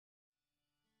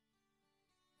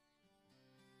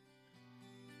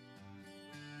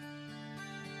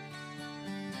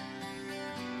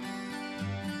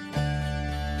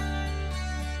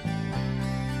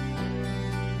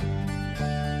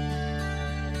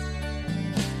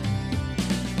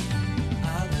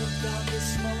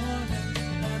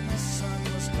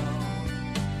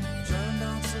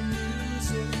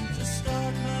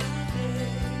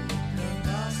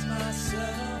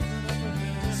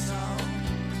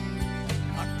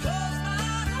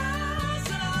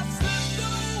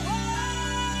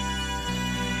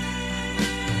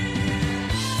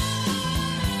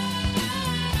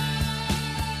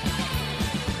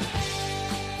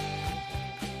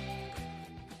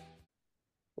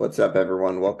What's up,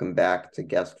 everyone? Welcome back to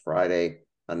Guest Friday,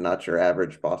 a Not Your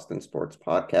Average Boston Sports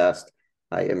Podcast.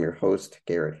 I am your host,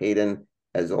 Garrett Hayden.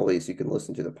 As always, you can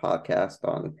listen to the podcast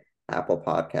on Apple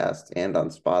Podcasts and on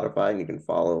Spotify, and you can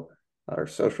follow our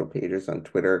social pages on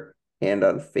Twitter and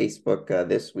on Facebook.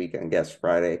 This week on Guest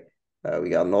Friday, we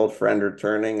got an old friend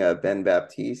returning, Ben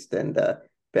Baptiste, and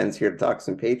Ben's here to talk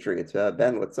some Patriots.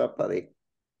 Ben, what's up, buddy?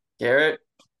 Garrett,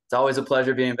 it's always a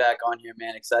pleasure being back on here,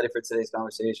 man. Excited for today's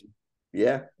conversation.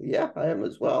 Yeah, I am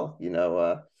as well.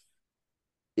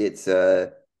 It's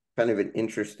kind of an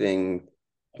interesting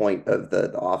point of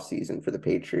the off season for the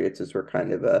Patriots as we're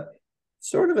kind of a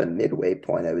sort of a midway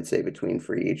point, I would say, between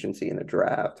free agency and the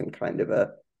draft, and kind of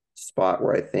a spot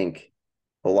where I think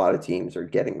a lot of teams are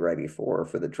getting ready for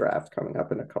the draft coming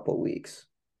up in a couple of weeks.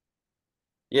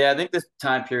 Yeah, I think this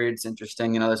time period's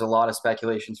interesting. There's a lot of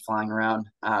speculations flying around.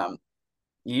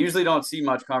 You usually don't see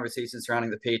much conversation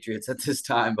surrounding the Patriots at this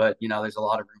time, but there's a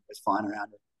lot of rumors flying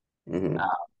around it. Hmm.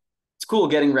 It's cool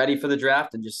getting ready for the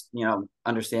draft and just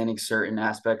understanding certain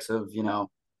aspects of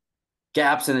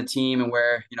gaps in the team and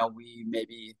where we may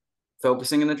be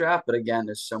focusing in the draft. But again,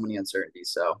 there's so many uncertainties.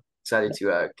 So excited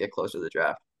to get closer to the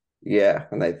draft. Yeah,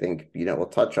 and I think, we'll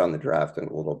touch on the draft in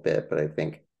a little bit, but I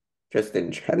think just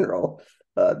in general,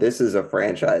 this is a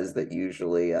franchise that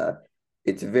usually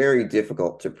it's very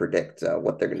difficult to predict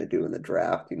what they're going to do in the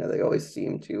draft. They always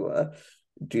seem to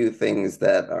do things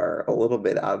that are a little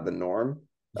bit out of the norm.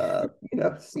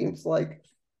 Seems like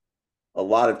a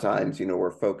lot of times, we're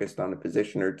focused on a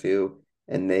position or two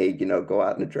and they, go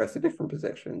out and address a different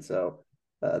position. So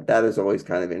that is always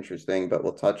kind of interesting, but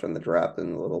we'll touch on the draft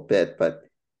in a little bit. But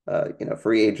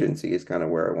free agency is kind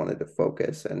of where I wanted to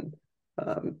focus. And,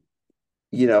 um,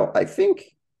 I think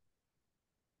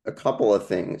a couple of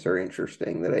things are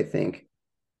interesting that I think,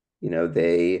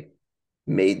 they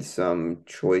made some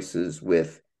choices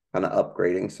with kind of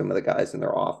upgrading some of the guys in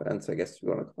their offense, I guess you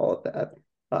want to call it that.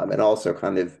 And also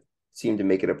kind of seemed to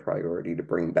make it a priority to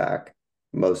bring back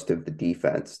most of the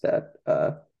defense that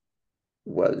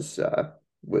was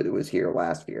was here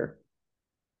last year.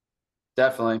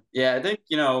 Definitely. Yeah, I think,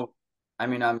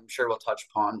 I'm sure we'll touch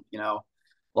upon, a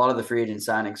lot of the free agent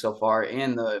signings so far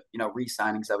and the,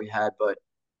 re-signings that we had. But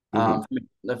Hmm.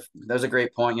 there's a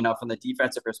great point, from the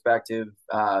defensive perspective,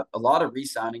 a lot of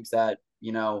re-signings that,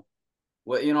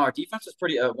 our defense was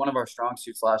pretty one of our strong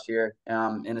suits last year,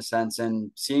 in a sense,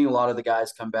 and seeing a lot of the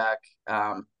guys come back,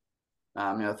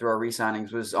 through our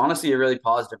re-signings was honestly a really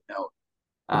positive note.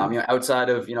 Outside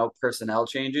of personnel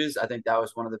changes, I think that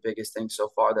was one of the biggest things so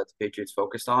far that the Patriots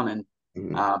focused on, and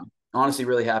Hmm. honestly,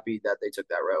 really happy that they took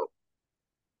that route.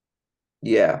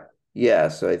 Yeah, yeah.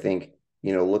 So I think,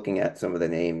 looking at some of the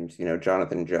names,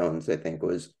 Jonathan Jones, I think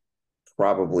was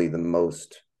probably the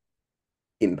most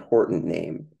important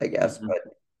name, I guess. Mhm.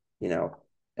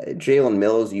 But, Jalen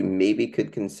Mills, you maybe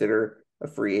could consider a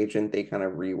free agent. They kind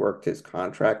of reworked his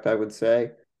contract, I would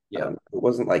say. Yep. It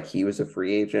wasn't like he was a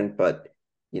free agent, but,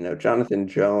 Jonathan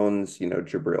Jones,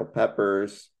 Jabril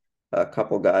Peppers, a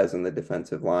couple guys on the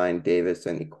defensive line, Davis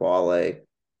and Equale,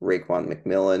 Raekwon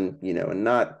McMillan, and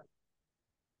not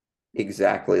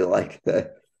exactly like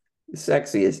the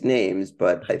sexiest names,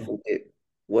 but I think it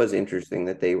was interesting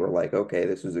that they were like, okay,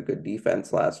 this was a good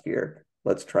defense last year.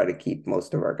 Let's try to keep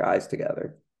most of our guys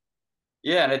together.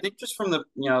 Yeah, and I think just from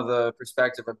the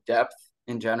perspective of depth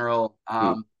in general,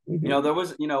 Mm-hmm. there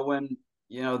was when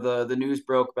the news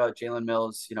broke about Jalen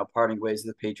Mills, parting ways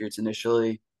with the Patriots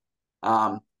initially.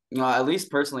 At least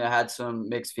personally, I had some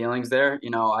mixed feelings there.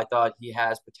 I thought he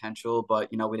has potential, but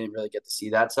we didn't really get to see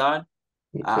that side.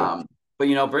 Me too. Um,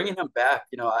 but bringing him back,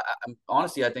 I'm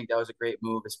honestly, I think that was a great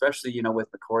move, especially with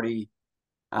McCourty,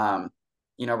 um,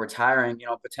 retiring.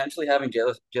 Potentially having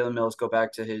Jalen Mills go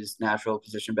back to his natural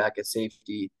position back at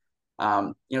safety.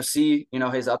 See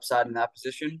his upside in that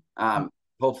position.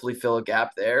 Hopefully fill a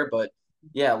gap there. But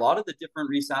yeah, a lot of the different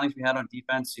re-signings we had on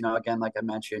defense. Again, like I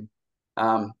mentioned,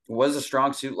 was a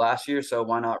strong suit last year. So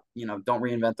why not don't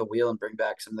reinvent the wheel and bring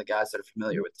back some of the guys that are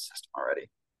familiar with the system already.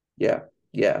 Yeah,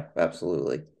 yeah,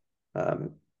 absolutely.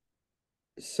 Um,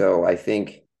 so I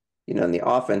think, on the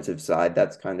offensive side,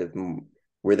 that's kind of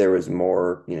where there was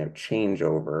more,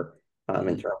 changeover in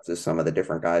Mhm. terms of some of the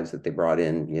different guys that they brought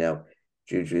in.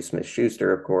 Juju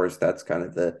Smith-Schuster, of course, that's kind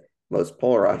of the most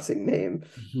polarizing name.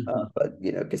 But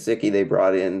Gesicki they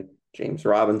brought in, James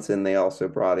Robinson they also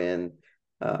brought in,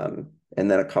 and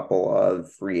then a couple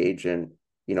of free agent,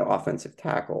 offensive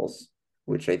tackles,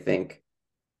 which I think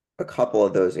a couple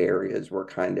of those areas were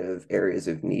kind of areas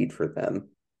of need for them.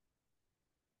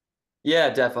 Yeah,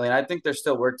 definitely. And I think there's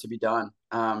still work to be done.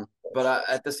 But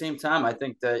at the same time, I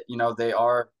think that, they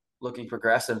are looking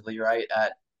progressively, right,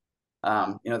 at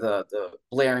the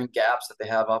blaring gaps that they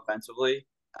have offensively.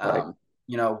 Right.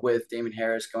 With Damon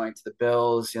Harris going to the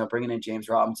Bills, bringing in James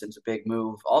Robinson's a big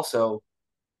move. Also,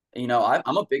 I'm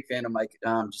a big fan of Mike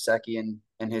Gesicki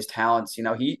and his talents.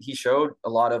 He showed a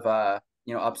lot of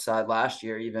upside last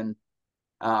year, even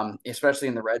especially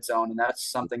in the red zone, and that's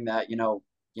something that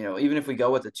even if we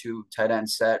go with a two tight end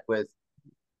set with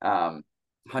um,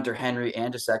 Hunter Henry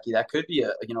and Gesicki, that could be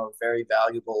a very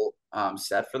valuable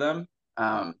set for them.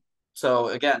 So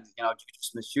again,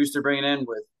 Smith-Schuster bringing in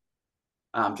with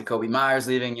Jacoby Myers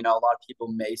leaving. A lot of people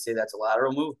may say that's a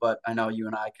lateral move, but I know you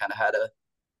and I kind of had a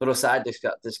little side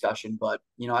discussion. But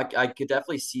I could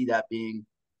definitely see that being,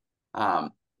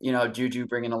 Juju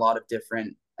bringing a lot of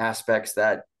different aspects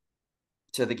that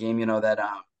to the game. That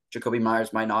Jacoby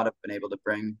Myers might not have been able to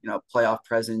bring. Playoff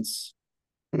presence,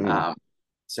 Mhm. um,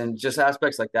 and just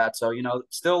aspects like that. So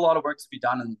still a lot of work to be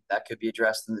done, and that could be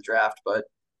addressed in the draft. But I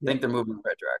Yeah. think they're moving in the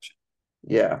right direction.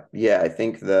 Yeah. Yeah. I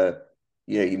think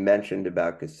you mentioned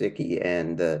about Gesicki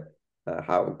and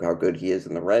how good he is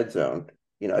in the red zone.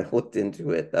 I looked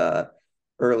into it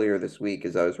earlier this week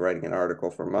as I was writing an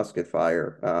article for Musket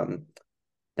Fire.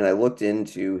 And I looked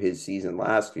into his season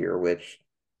last year, which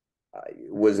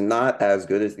was not as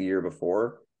good as the year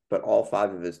before, but all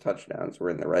five of his touchdowns were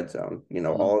in the red zone.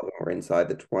 Mhm. All of them were inside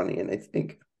the 20. And I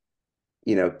think,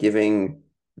 giving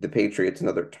the Patriots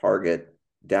another target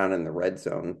down in the red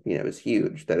zone, is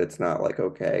huge. That it's not like,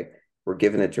 okay, we're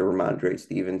giving it to Ramondre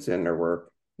Stevenson or we're,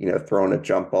 throwing a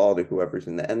jump ball to whoever's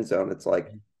in the end zone. It's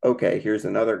like, okay, here's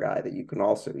another guy that you can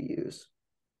also use.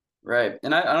 Right.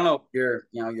 And I don't know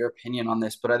your opinion on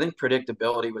this, but I think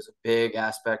predictability was a big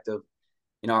aspect of,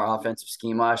 our offensive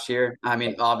scheme last year. I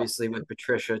mean, obviously with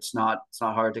Patricia, it's not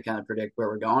hard to kind of predict where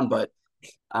we're going, but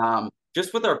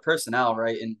just with our personnel,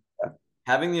 right? And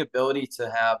having the ability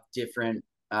to have different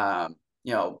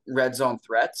red zone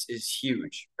threats is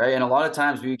huge, right? And a lot of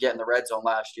times we would get in the red zone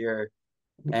last year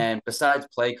and besides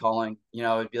play calling,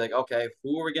 it'd be like, okay,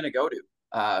 who are we going to go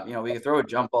to? We could throw a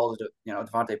jump ball to,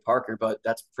 Devontae Parker, but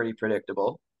that's pretty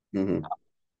predictable. Hmm.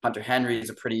 Hunter Henry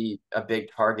is a big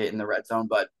target in the red zone,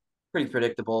 but pretty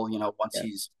predictable, once Yeah.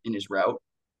 he's in his route.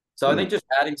 So I Mhm. think just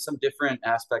adding some different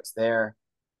aspects there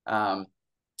um,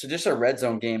 to just a red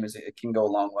zone game it can go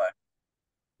a long way.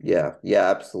 Yeah. Yeah,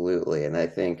 absolutely. And I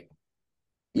think,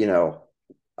 you know,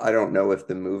 I don't know if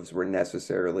the moves were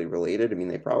necessarily related. I mean,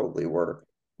 they probably were,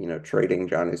 trading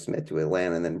Johnny Smith to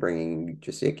Atlanta and then bringing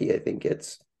Jasicki. I think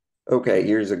it's okay.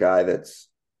 Here's a guy that's,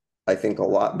 I think, a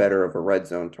lot better of a red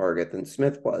zone target than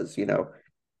Smith was.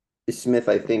 Smith,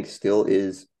 I think, still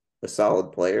is a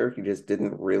solid player. He just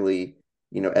didn't really,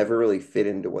 ever really fit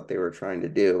into what they were trying to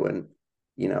do. And,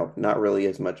 not really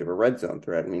as much of a red zone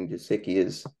threat. I mean, Jasicki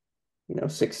is,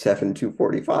 6'7",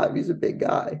 245. He's a big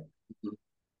guy.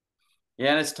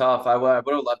 Yeah, and it's tough. I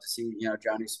would have loved to see,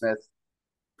 Johnny Smith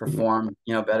Mhm. perform,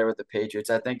 better with the Patriots.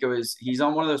 I think he's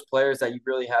on one of those players that you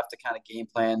really have to kind of game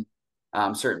plan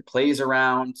certain plays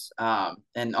around.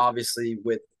 And obviously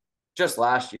with just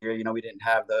last year, we didn't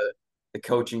have the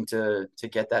coaching to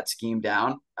get that scheme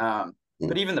down.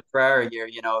 But even the prior year,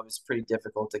 it was pretty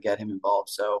difficult to get him involved.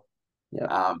 So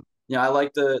Yeah. I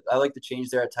like the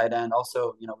change there at tight end.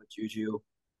 Also, with Juju,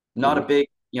 not a Mhm. big,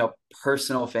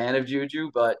 personal fan of Juju,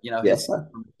 but Yeah. his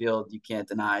on the field you can't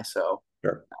deny. So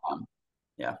Sure. um,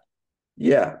 yeah.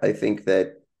 Yeah, I think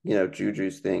that,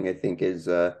 Juju's thing, I think is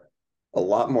a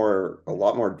lot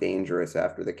more dangerous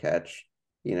after the catch.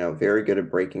 Very good at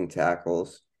breaking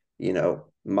tackles.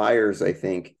 Myers, I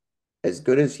think, as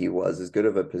good as he was, as good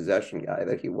of a possession guy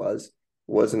that he was,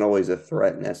 wasn't always a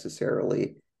threat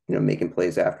necessarily, making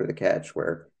plays after the catch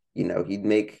where, he'd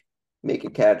make a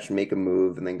catch, make a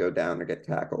move, and then go down or get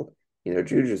tackled.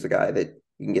 Juju's a guy that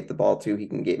you can get the ball to, he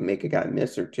can make a guy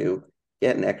miss or two,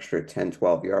 get an extra 10,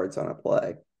 12 yards on a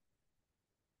play.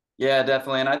 Yeah,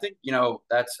 definitely. And I think,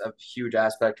 that's a huge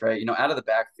aspect, right? Out of the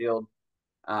backfield,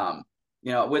 um,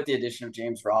 with the addition of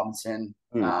James Robinson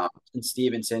Hmm. and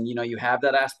Stevenson, you have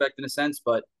that aspect in a sense,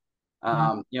 but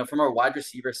from our wide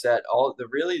receiver set,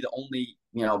 the only,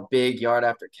 big yard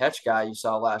after catch guy you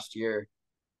saw last year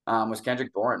was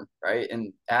Kendrick Bourne, right?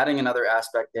 And adding another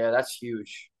aspect there, that's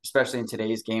huge, especially in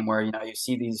today's game where, you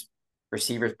see these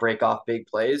receivers break off big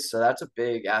plays. So that's a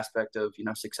big aspect of,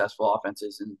 successful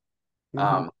offenses. And Hmm.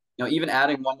 um, even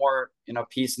adding one more,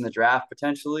 piece in the draft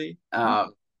potentially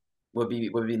would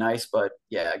be nice. But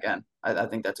yeah, again, I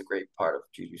think that's a great part of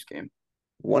Juju's game.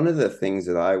 One of the things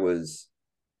that I was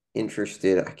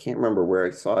interested, I can't remember where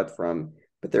I saw it from,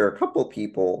 but there are a couple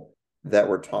people that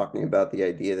were talking about the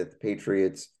idea that the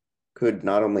Patriots could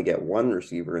not only get one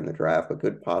receiver in the draft, but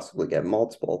could possibly get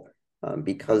multiple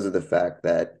because of the fact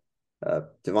that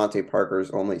Devontae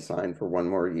Parker's only signed for one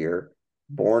more year.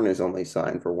 Bourne is only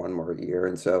signed for one more year.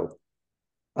 And so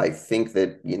I think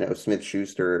that,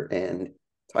 Smith-Schuster and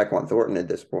Tyquan Thornton at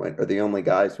this point are the only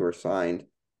guys who are signed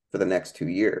for the next 2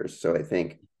 years. So I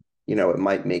think, it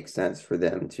might make sense for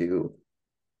them to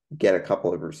get a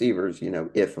couple of receivers,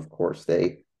 if, of course,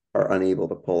 they are unable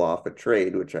to pull off a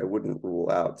trade, which I wouldn't rule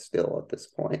out still at this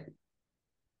point.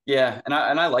 Yeah, and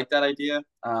I like that idea.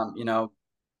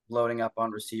 Loading up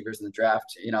on receivers in the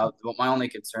draft. My only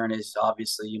concern is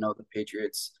obviously, the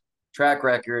Patriots track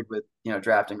record with,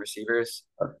 drafting receivers.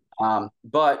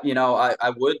 But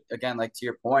I would, again, like to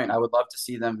your point, I would love to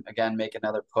see them again make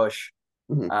another push.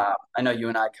 Mhm. I know you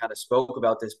and I kind of spoke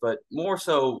about this, but more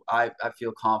so, I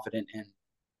feel confident in,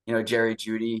 Jerry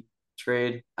Jeudy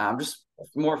trade. Just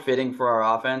more fitting for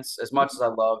our offense. As much as I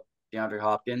love DeAndre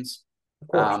Hopkins, Of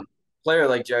course. um, player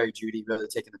like Jerry Jeudy really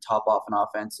taking the top off an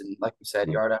offense, and like we said,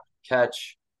 Mhm. yard after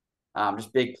catch,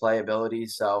 just big playability.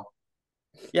 So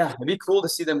yeah, it'd be cool to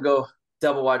see them go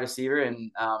double wide receiver,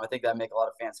 and I think that'd make a lot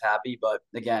of fans happy. But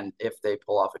again, if they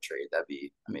pull off a trade, that'd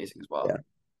be amazing as well. Yeah.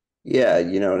 Yeah,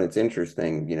 and it's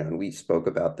interesting, and we spoke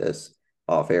about this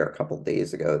off air a couple of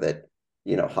days ago that,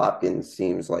 Hopkins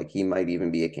seems like he might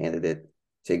even be a candidate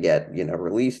to get,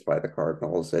 released by the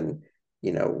Cardinals. And,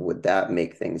 would that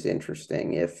make things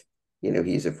interesting if,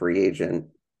 he's a free agent,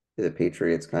 the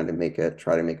Patriots kind of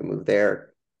try to make a move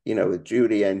there. With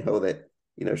Judy, I know that,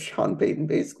 Sean Payton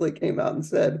basically came out and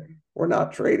said, we're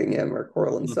not trading him or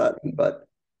Cortland Sutton, but,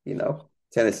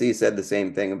 Tennessee said the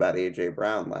same thing about AJ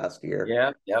Brown last year.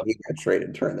 Yeah, yep. He got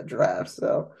traded during the draft.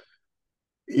 So,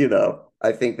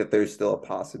 I think that there's still a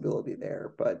possibility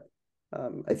there. But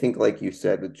I think, like you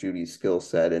said, with Judy's skill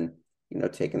set and,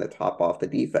 taking the top off the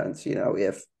defense,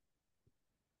 if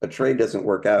a trade doesn't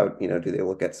work out, do they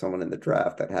look at someone in the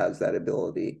draft that has that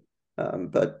ability?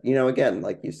 But, again,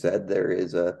 like you said, there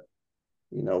is a,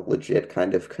 legit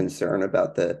kind of concern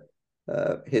about the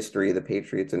history of the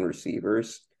Patriots and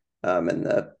receivers and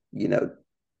the,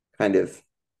 kind of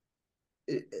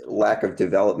lack of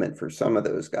development for some of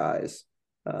those guys.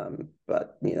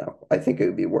 But I think it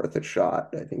would be worth a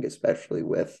shot. I think especially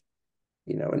with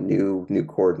a new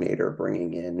coordinator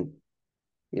bringing in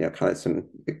kind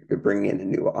of bringing in a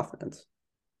new offense.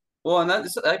 Well, and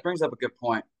that brings up a good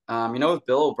point. With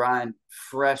Bill O'Brien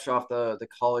fresh off the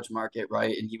college market,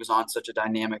 right, and he was on such a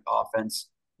dynamic offense,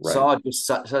 Right. saw just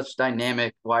such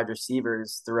dynamic wide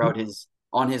receivers throughout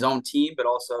on his own team, but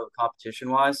also competition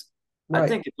wise. I Right.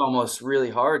 think it's almost really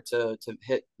hard to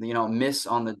hit, miss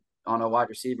on a wide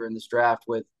receiver in this draft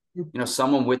with,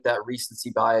 someone with that recency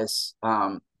bias,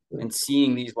 and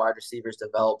seeing these wide receivers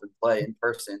develop and play in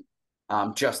person,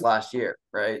 just last year,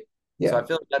 right? So I Yeah.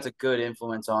 feel like that's a good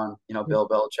influence on, Bill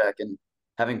Belichick and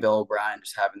having Bill O'Brien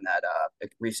just having that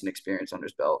recent experience under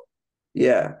his belt.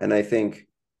 Yeah. And I think,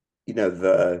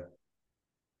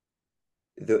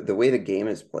 the way the game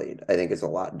is played, I think is a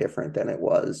lot different than it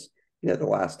was, the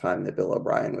last time that Bill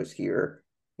O'Brien was here,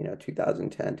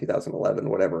 2010, 2011,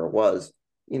 whatever it was,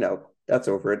 that's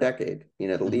over a decade. The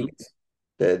Mm-hmm. league,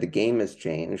 the game has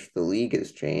changed, the league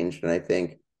has changed. And I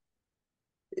think,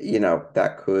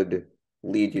 that could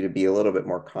lead you to be a little bit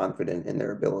more confident in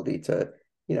their ability to,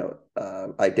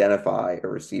 identify a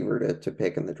receiver to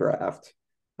pick in the draft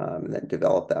and then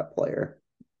develop that player.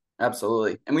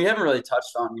 Absolutely. And we haven't really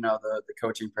touched on, the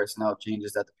coaching personnel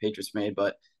changes that the Patriots made,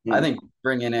 but I Hmm. think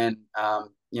bringing in,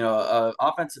 a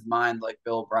offensive mind like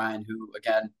Bill O'Brien, who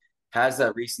again has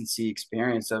that recency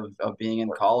experience of being in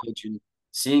college and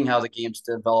seeing how the game's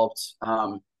developed,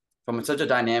 from such a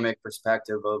dynamic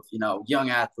perspective of, young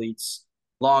athletes,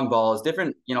 long balls,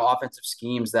 different, offensive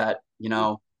schemes that,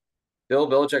 Bill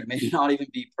Belichick may not even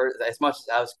be as much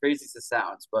as crazy as it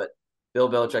sounds, but Bill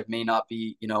Belichick may not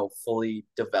be, fully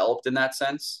developed in that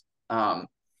sense.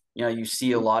 You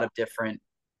see a lot of different,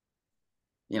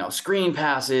 screen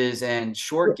passes and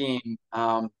short game,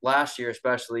 last year,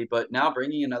 especially, but now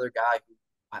bringing another guy who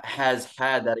has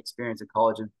had that experience in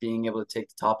college of being able to take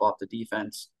the top off the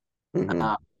defense. Hmm.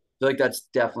 I feel like that's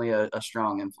definitely a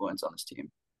strong influence on this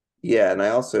team. Yeah, and I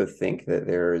also think that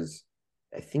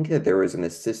I think that there was an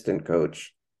assistant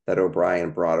coach that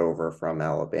O'Brien brought over from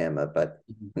Alabama, but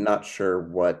Mhm. I'm not sure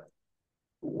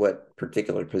what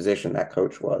particular position that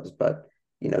coach was. But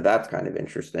that's kind of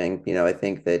interesting. I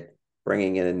think that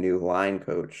bringing in a new line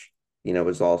coach,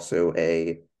 is also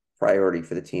a priority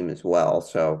for the team as well.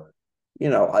 So,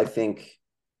 I think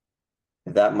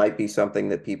that might be something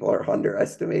that people are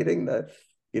underestimating the,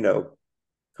 you know,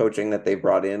 coaching that they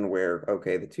brought in where,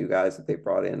 okay, the two guys that they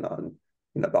brought in on,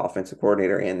 the offensive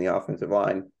coordinator and the offensive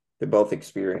line, they're both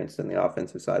experienced in the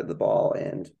offensive side of the ball.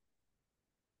 And,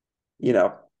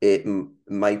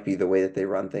 might be the way that they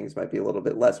run things might be a little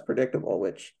bit less predictable,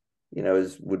 which,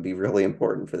 is would be really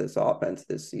important for this offense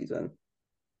this season.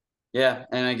 Yeah,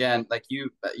 and again, like you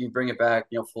bring it back,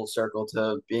 full circle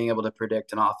to being able to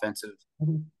predict an offensive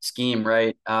Mhm. scheme,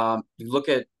 right? You look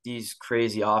at these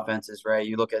crazy offenses, right?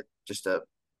 You look at just a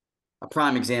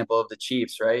prime example of the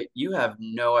Chiefs, right? You have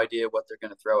no idea what they're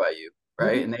going to throw at you,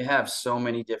 right? Mhm. And they have so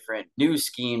many different new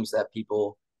schemes that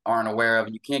people aren't aware of,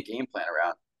 and you can't game plan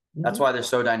around. That's Mhm. why they're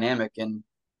so dynamic, and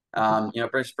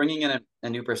just bringing in a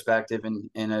new perspective and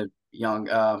in a young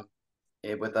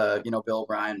with Bill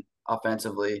O'Brien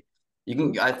offensively. You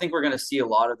can, Mhm. I think we're going to see a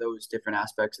lot of those different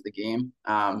aspects of the game,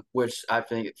 which I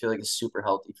feel like is super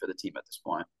healthy for the team at this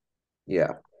point.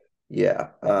 Yeah.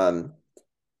 Yeah.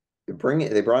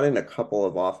 They brought in a couple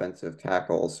of offensive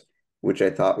tackles, which I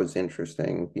thought was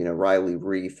interesting. Riley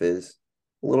Reef is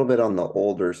a little bit on the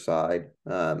older side,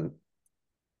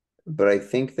 but I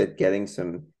think that getting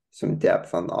some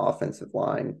depth on the offensive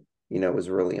line, was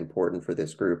really important for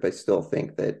this group. I still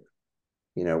think that,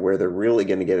 where they're really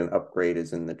going to get an upgrade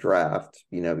is in the draft,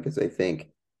 because I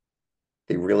think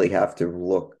they really have to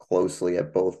look closely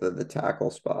at both of the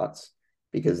tackle spots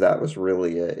because that was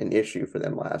really an issue for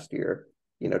them last year.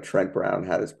 Trent Brown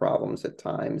had his problems at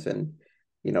times, and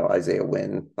Isaiah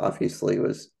Wynn obviously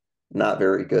was not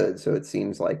very good. So it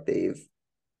seems like they've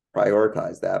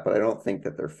prioritized that, but I don't think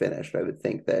that they're finished. I would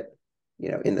think that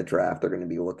in the draft they're going to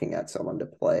be looking at someone to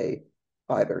play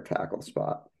either tackle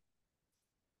spot.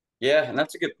 Yeah, and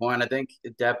that's a good point. I think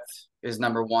depth is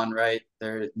number one, right?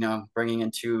 They're, bringing in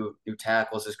two new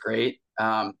tackles is great.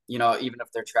 Even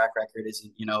if their track record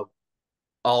isn't,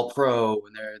 all pro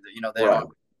and they Right.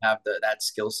 don't have that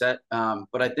skill set.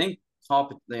 But I think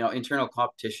internal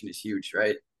competition is huge,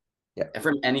 right? Yeah. And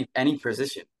from any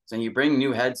position. So you bring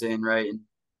new heads in, right? And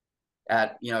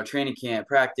at training camp,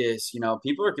 practice,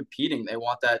 people are competing. They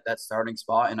want that starting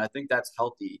spot, and I think that's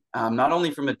healthy. Not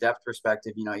only from a depth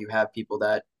perspective, you have people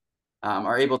that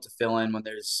are able to fill in when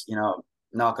there's,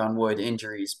 knock on wood,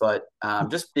 injuries, but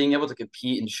just being able to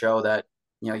compete and show that,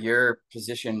 your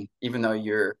position, even though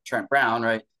you're Trent Brown,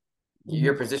 right,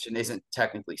 your Mhm. position isn't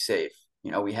technically safe.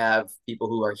 We have people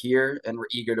who are here and we're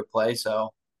eager to play. So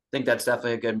I think that's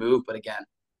definitely a good move. But again,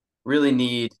 really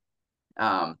need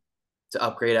um, to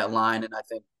upgrade at line. And I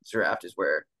think draft is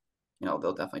where, they'll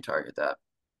definitely target that.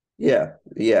 Yeah.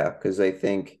 Yeah. Because I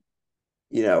think,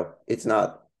 it's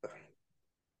not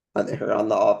on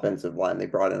the offensive line. They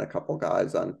brought in a couple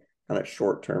guys on kind of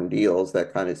short-term deals.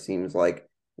 That kind of seems like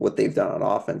what they've done on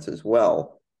offense as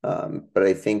well. But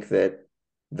I think that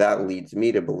leads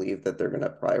me to believe that they're going to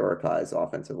prioritize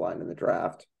offensive line in the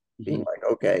draft, being Mm-hmm.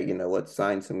 like, okay, let's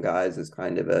sign some guys as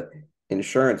kind of a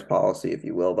insurance policy, if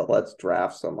you will, but let's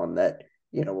draft someone that,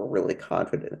 we're really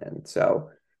confident in. So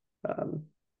um,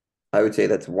 I would say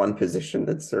that's one position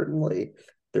that certainly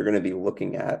they're going to be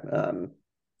looking at.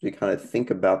 To kind of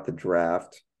think about the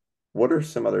draft, what are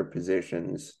some other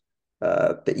positions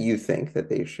that you think that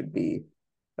they should be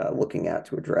looking at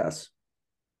to address?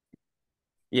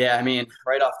 Yeah, I mean,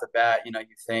 right off the bat, you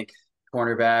think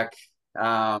cornerback,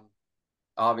 um,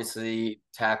 obviously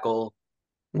tackle,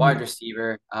 wide Mhm.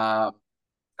 receiver.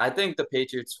 I think the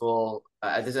Patriots will.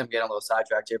 This is getting a little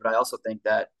sidetracked here, but I also think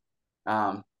that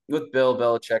with Bill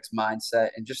Belichick's mindset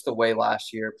and just the way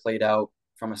last year played out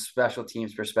from a special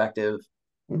teams perspective,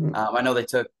 Mhm. I know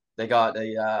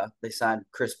they signed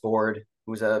Chris Board,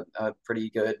 who's a pretty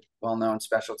good, well-known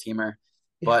special teamer,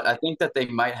 Yeah. but I think that they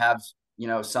might have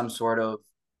some sort of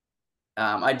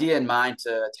idea in mind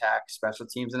to attack special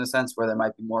teams in a sense where there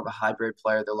might be more of a hybrid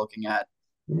player they're looking at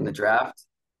in the Mhm. draft.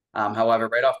 However,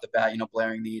 right off the bat,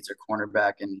 Blaring needs a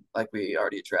cornerback and like we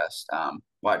already addressed,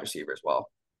 wide receiver as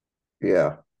well.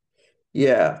 Yeah.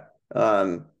 Yeah.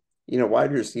 Um,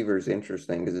 wide receiver is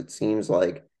interesting because it seems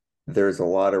like there's a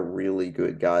lot of really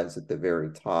good guys at the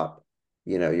very top.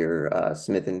 Your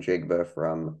Smith and Jigba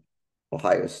from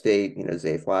Ohio State,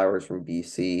 Zay Flowers from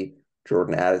BC,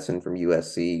 Jordan Addison from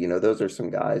USC. Those are some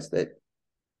guys that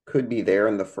could be there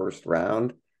in the first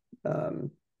round.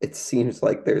 It seems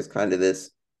like there's kind of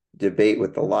this debate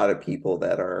with a lot of people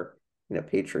that are,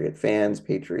 Patriot fans,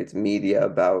 Patriots media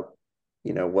about,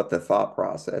 what the thought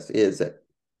process is at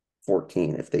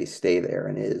 14 if they stay there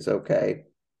and is okay.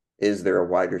 Is there a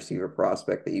wide receiver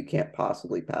prospect that you can't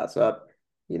possibly pass up?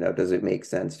 Does it make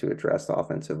sense to address the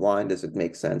offensive line? Does it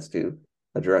make sense to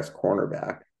address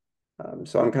cornerback?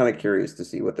 So I'm kind of curious to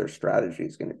see what their strategy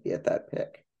is going to be at that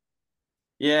pick.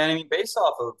 Yeah, I mean, based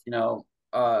off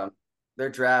of their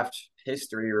draft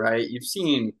history, right? You've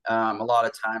seen a lot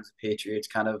of times the Patriots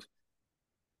kind of,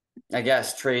 I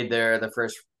guess, trade the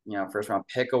first round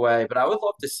pick away. But I would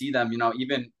love to see them,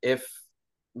 even if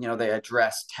they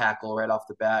address tackle right off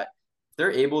the bat.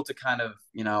 They're able to kind of,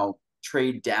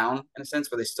 trade down in a sense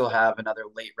where they still have another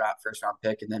late round, first round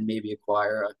pick, and then maybe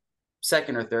acquire a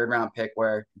second or third round pick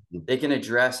where they can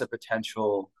address a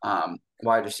potential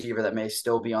wide receiver that may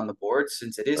still be on the board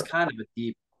since it is kind of a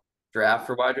deep draft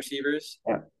for wide receivers.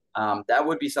 Yeah. That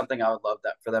would be something I would love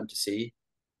that for them to see.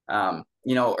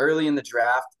 Early in the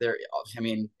draft,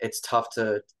 it's tough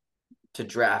to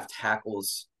draft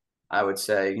tackles. I would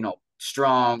say,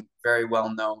 strong, very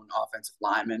well known offensive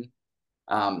linemen.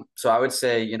 So I would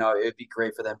say, it would be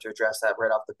great for them to address that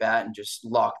right off the bat and just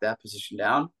lock that position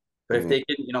down. But if Mhm. they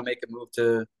can, make a move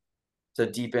to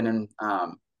deepen and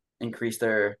increase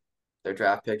their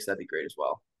draft picks, that'd be great as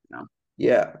well.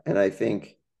 Yeah, and I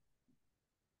think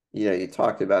you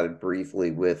talked about it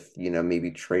briefly with,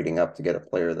 maybe trading up to get a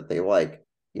player that they like.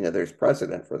 There's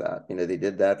precedent for that. They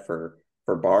did that for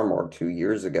Barmore 2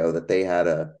 years ago, that they had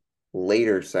a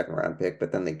later second round pick,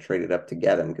 but then they traded up to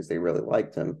get him because they really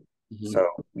liked him. Hmm. So,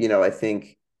 I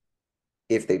think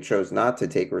if they chose not to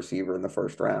take a receiver in the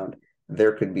first round,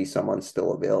 there could be someone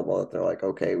still available that they're like,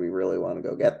 okay, we really want to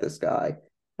go get this guy.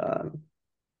 Um,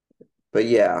 but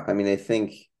yeah, I mean, I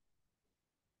think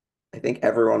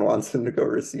everyone wants him to go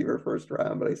receiver first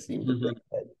round, but I seem to think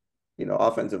that,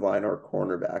 offensive line or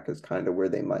cornerback is kind of where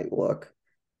they might look,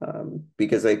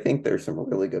 because I think there's some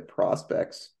really good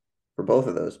prospects for both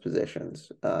of those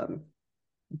positions.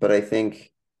 But I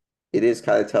think it is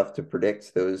kind of tough to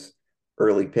predict those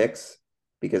early picks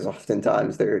because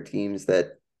oftentimes there are teams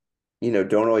that,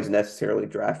 don't always necessarily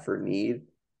draft for need.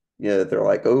 That they're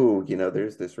like, oh,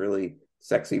 there's this really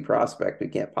sexy prospect. We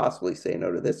can't possibly say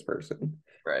no to this person.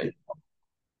 Right.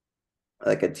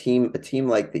 Like a team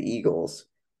like the Eagles,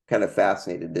 kind of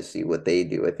fascinated to see what they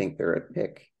do. I think they're at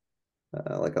pick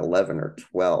like 11 or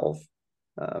 12,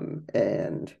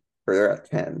 and or they're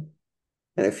at 10.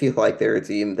 And I feel like they're a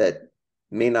team that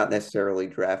may not necessarily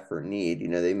draft for need.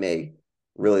 They may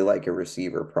really like a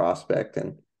receiver prospect,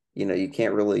 and you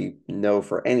can't really know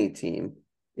for any team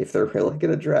if they're really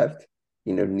going to draft,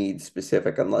 need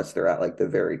specific unless they're at like the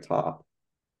very top.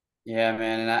 Yeah,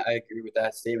 man, and I agree with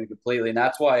that statement completely, and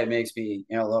that's why it makes me,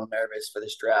 a little nervous for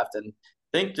this draft. And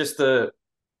I think just the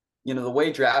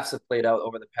way drafts have played out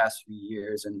over the past few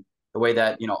years, and the way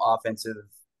that offensive,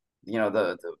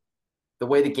 the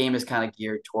way the game is kind of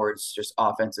geared towards just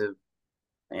offensive,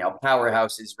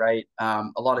 powerhouses, right?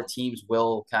 A lot of teams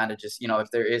will kind of just,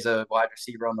 if there is a wide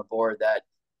receiver on the board that,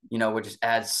 would just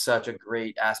add such a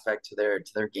great aspect to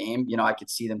their game. I could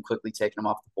see them quickly taking them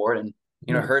off the board and,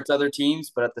 it hurts other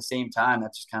teams, but at the same time,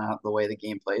 that's just kind of the way the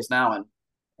game plays now. And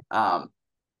um,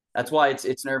 that's why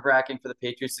it's nerve-wracking for the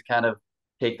Patriots to kind of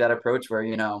take that approach where,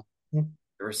 the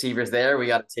receiver's there, we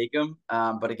got to take them.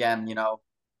 But again,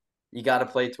 you got to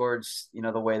play towards,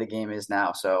 the way the game is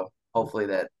now. So hopefully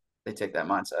that they take that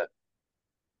mindset.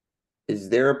 Is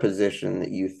there a position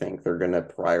that you think they're going to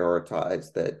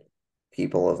prioritize that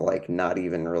people have like not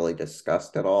even really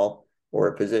discussed at all, or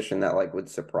a position that like would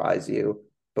surprise you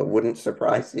but wouldn't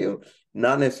surprise you,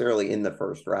 not necessarily in the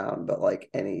first round, but like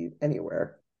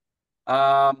anywhere?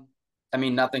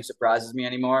 Nothing surprises me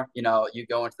anymore. You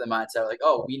go into the mindset like,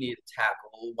 oh, we need a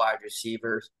tackle, wide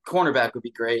receivers, cornerback would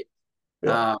be great.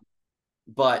 Yeah. Um,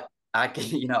 but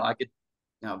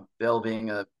Bill being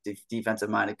a defensive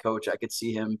minded coach, I could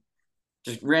see him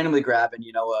just randomly grabbing,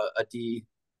 a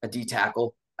D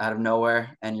tackle out of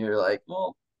nowhere, and you're like,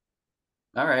 well,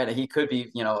 all right, he could be,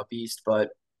 a beast, but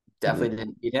Mhm. definitely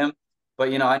didn't beat him.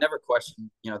 But I never questioned,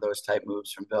 those type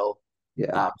moves from Bill,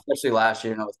 Yeah. especially last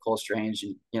year, with Cole Strange,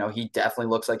 and he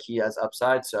definitely looks like he has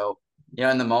upside. So,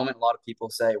 in the moment, a lot of people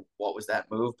say, "What was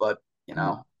that move?" But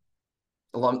a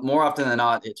lot more often than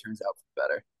not, it turns out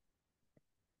better.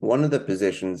 One of the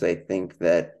positions I think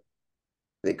that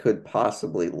they could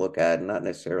possibly look at, not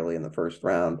necessarily in the first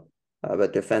round,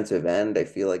 but defensive end, I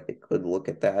feel like they could look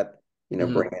at that,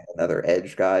 Hmm. bring in another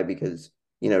edge guy because,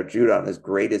 Judon, as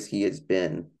great as he has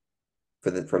been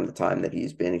from the time that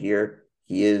he's been here,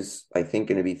 he is, I think,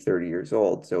 going to be 30 years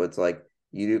old. So it's like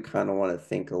you do kind of want to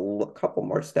think couple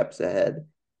more steps ahead.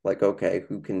 Like, okay,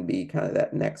 who can be kind of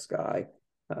that next guy?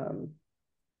 Um,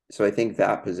 so I think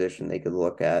that position they could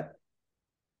look at.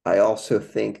 I also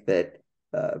think that,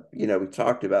 we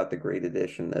talked about the great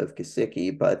addition of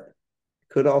Gesicki, but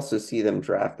could also see them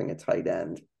drafting a tight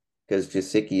end because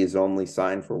Gesicki is only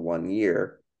signed for 1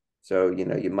 year. So,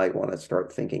 you might want to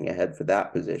start thinking ahead for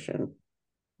that position,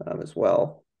 as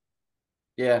well.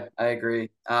 Yeah, I agree.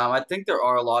 I think there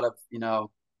are a lot of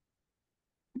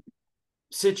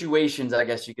situations, I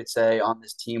guess you could say, on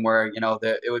this team where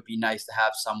it would be nice to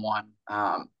have someone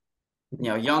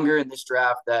younger in this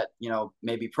draft that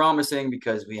may be promising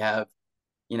because we have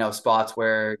spots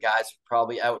where guys are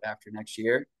probably out after next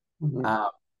year. Mhm. Um,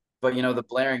 but the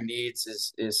blaring needs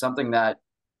is something that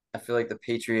I feel like the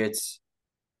Patriots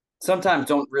sometimes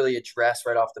don't really address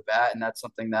right off the bat, and that's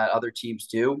something that other teams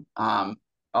do.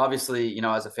 Obviously,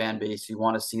 as a fan base, you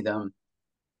want to see them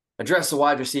address the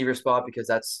wide receiver spot because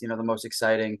that's the most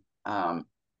exciting. And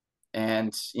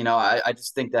I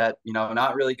just think that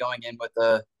not really going in with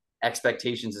the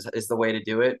expectations is the way to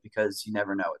do it because you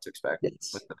never know what to expect with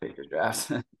Yes. the Patriots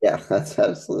draft. Yeah, that's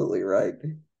absolutely right.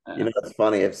 Yeah. It's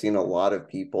funny. I've seen a lot of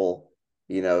people,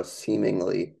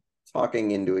 seemingly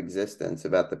talking into existence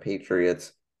about the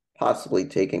Patriots possibly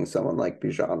taking someone like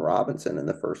Bijan Robinson in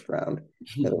the first round,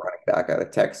 the running back out of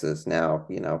Texas. Now,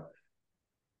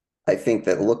 I think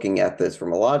that looking at this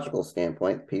from a logical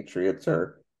standpoint, Patriots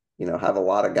are, have a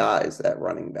lot of guys at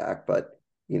running back, but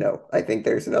I think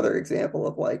there's another example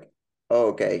of like, oh,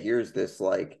 okay, here's this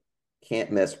like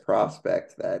can't miss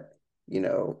prospect that,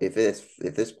 if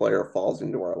this player falls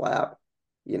into our lap,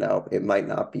 it might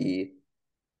not be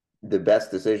the best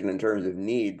decision in terms of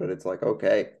need, but it's like,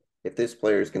 okay, if this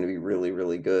player is going to be really,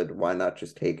 really good, why not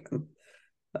just take him?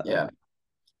 Yeah. I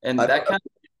And don't that kind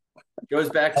of goes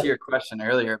back to know. your question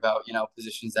earlier about,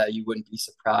 positions that you wouldn't be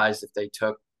surprised if they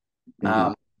took.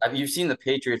 Mhm. You've seen the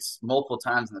Patriots multiple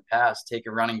times in the past take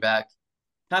a running back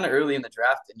kind of early in the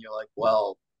draft, and you're like,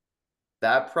 well,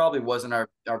 that probably wasn't our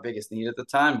biggest need at the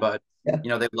time, but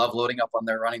Yeah, they love loading up on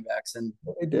their running backs. And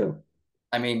I do.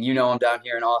 I mean, I'm down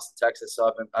here in Austin, Texas,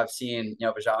 so I've seen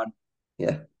Bijan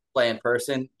Yeah, play in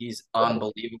person. He's right.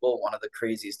 unbelievable, one of the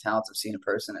craziest talents I've seen in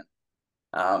person.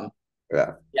 And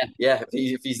Yeah. yeah,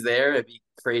 if he's there, it'd be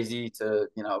crazy to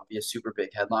be a super big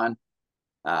headline.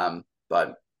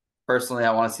 But personally,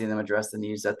 I want to see them address the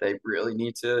needs that they really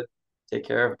need to take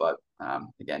care of. But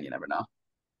again, you never know.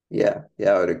 Yeah,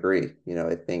 yeah, I would agree.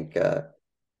 I think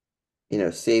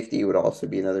safety would also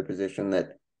be another position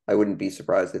that I wouldn't be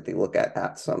surprised if they look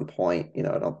at some point. I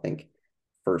don't think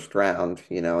first round,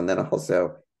 and then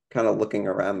also kind of looking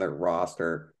around their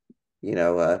roster,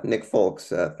 Nick Folk's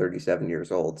 37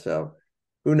 years old, so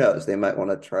who knows? They might want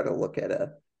to try to look at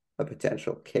a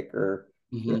potential kicker,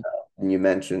 Hmm. and you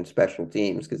mentioned special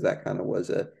teams because that kind of was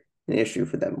an issue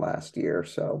for them last year.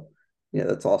 So,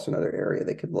 that's also another area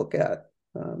they could look at.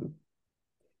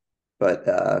 But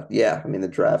yeah, I mean, the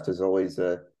draft is always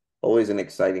an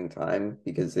exciting time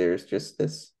because there's just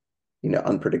this,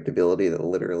 unpredictability that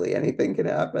literally anything can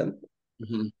happen.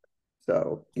 Hmm.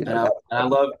 So, And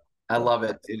I love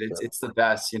it, dude. It's the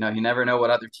best. You never know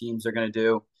what other teams are going to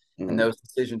do, and Mhm, those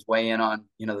decisions weigh in on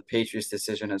the Patriots'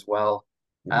 decision as well.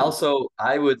 mhm.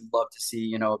 I would love to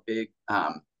see a big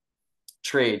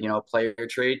trade, player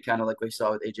trade, kind of like we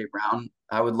saw with AJ Brown.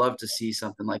 I would love to see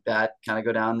something like that kind of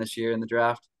go down this year in the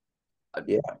draft. Uh,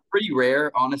 Yeah, Pretty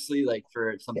rare, honestly, like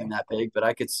for something yeah, that big, but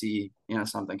I could see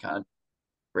something kind of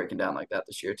breaking down like that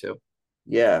this year too.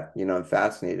 yeah. I'm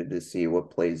fascinated to see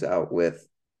what plays out with,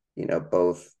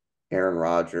 both Aaron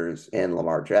Rodgers and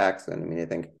Lamar Jackson. I mean, I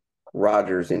think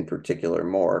Rodgers in particular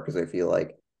more because I feel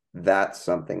like that's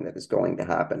something that is going to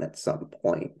happen at some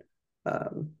point.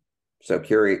 Um, so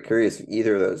curious if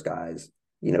either of those guys,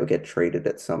 get traded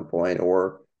at some point,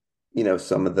 or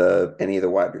some of the any of the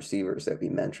wide receivers that we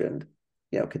mentioned,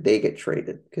 could they get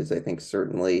traded? Because I think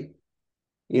certainly,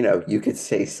 you could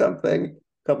say something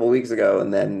a couple weeks ago,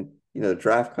 and then the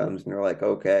draft comes, and you're like,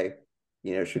 okay,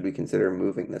 should we consider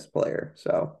moving this player?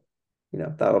 So,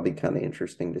 that'll be kind of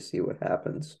interesting to see what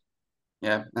happens.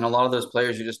 Yeah, and a lot of those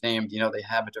players you just named, they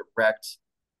have a direct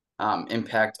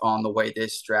impact on the way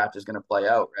this draft is going to play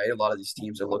out, right? A lot of these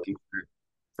teams are looking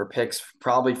for picks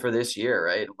probably for this year,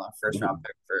 right? A first round Mhm.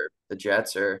 pick for the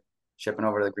Jets or shipping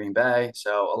over to the Green Bay.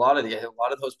 So a lot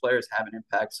of those players have an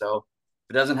impact. So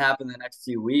if it doesn't happen in the next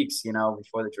few weeks,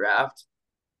 before the draft,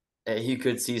 you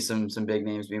could see some big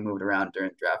names being moved around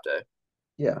during draft day.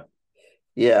 Yeah.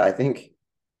 Yeah, I think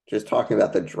just talking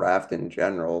about the draft in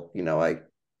general, I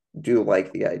do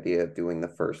like the idea of doing the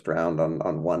first round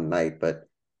on one night, but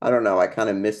I don't know. I kind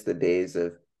of miss the days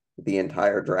of the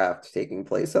entire draft taking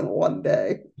place on one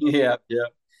day. Yeah, yeah.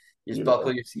 You just You buckle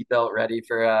know? your seatbelt ready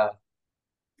for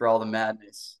all the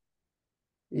madness.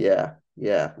 Yeah,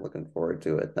 yeah. Looking forward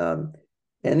to it.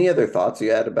 Any other thoughts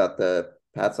you had about the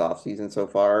Pats off season so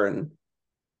far? And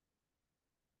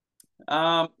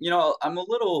I'm a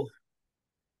little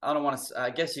I don't want to,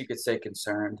 I guess you could say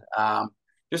concerned,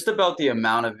 just about the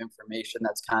amount of information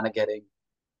that's kind of getting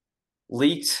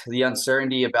leaked, the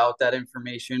uncertainty about that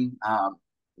information.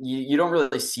 You don't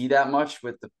really see that much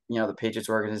with the Patriots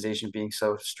organization being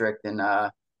so strict and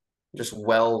just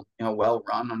well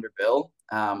run under Bill.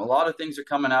 A lot of things are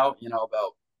coming out,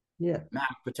 about yeah,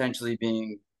 Mac potentially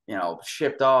being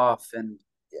shipped off and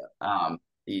Yeah.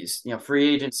 these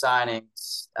free agent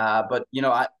signings. But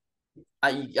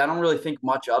I don't really think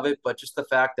much of it, but just the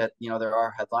fact that there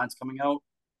are headlines coming out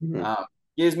Mhm. um,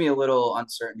 gives me a little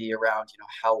uncertainty around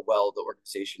how well the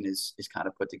organization is kind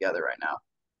of put together right now.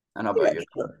 I don't know Yeah, about you.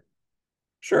 sure.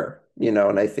 Sure.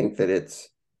 And I think that it's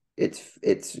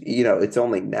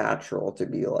only natural to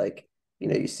be like,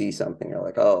 you see something, you're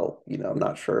like, oh, I'm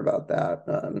not sure about that.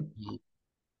 Mhm.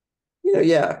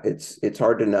 Yeah, it's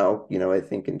hard to know. I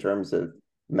think in terms of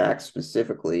Max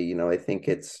specifically, I think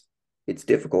it's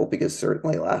difficult because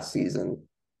certainly last season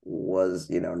was,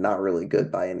 not really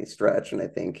good by any stretch. And I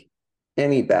think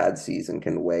any bad season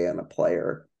can weigh on a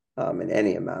player in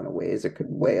any amount of ways. It could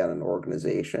weigh on an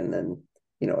organization and,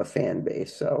 a fan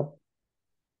base. So,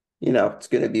 it's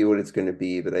going to be what it's going to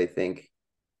be. But I think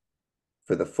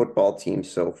for the football team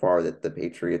so far that the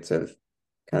Patriots have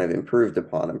kind of improved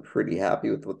upon, I'm pretty happy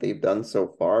with what they've done so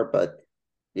far. But,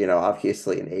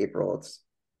 obviously in April, it's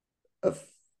a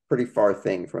pretty far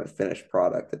thing from a finished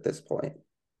product at this point.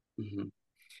 Mhm.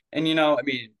 And I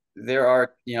mean, there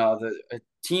are the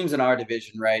teams in our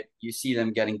division, right? You see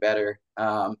them getting better,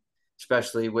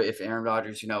 especially if Aaron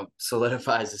Rodgers,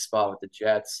 solidifies the spot with the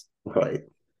Jets. Right.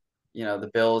 The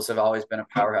Bills have always been a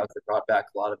powerhouse. They brought back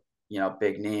a lot of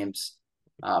big names,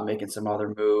 making some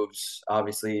other moves.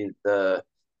 Obviously, the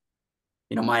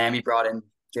Miami brought in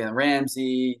Jalen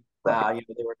Ramsey. Right.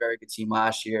 They were a very good team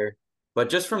last year. But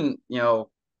just from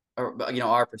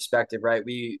our perspective, right?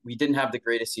 We didn't have the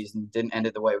greatest season, didn't end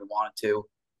it the way we wanted to.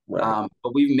 Right.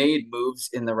 But we've made moves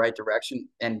in the right direction,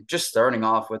 and just starting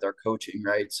off with our coaching,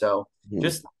 right? So Mhm.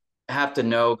 just have to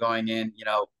know going in,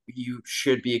 you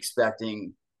should be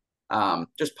expecting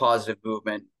just positive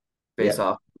movement based Yeah.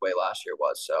 off the way last year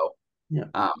was. So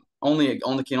Yeah. only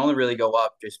can only really go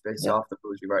up just based Yeah. off the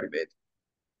moves we've already made.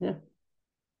 Yeah.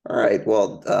 All right.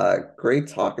 Well, great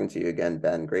talking to you again,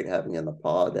 Ben. Great having you on the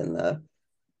pod. And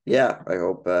yeah, I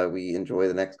hope we enjoy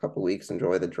the next couple weeks,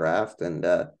 enjoy the draft, and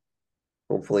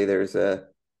hopefully there's a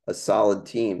solid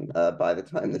team by the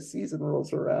time the season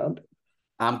rolls around.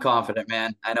 I'm confident,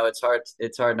 man. I know it's hard.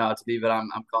 It's hard not to be, but I'm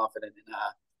confident. And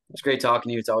it's great talking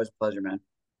to you. It's always a pleasure, man.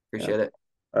 Yeah. Appreciate it.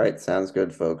 All right. Sounds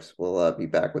good, folks. We'll be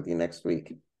back with you next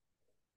week.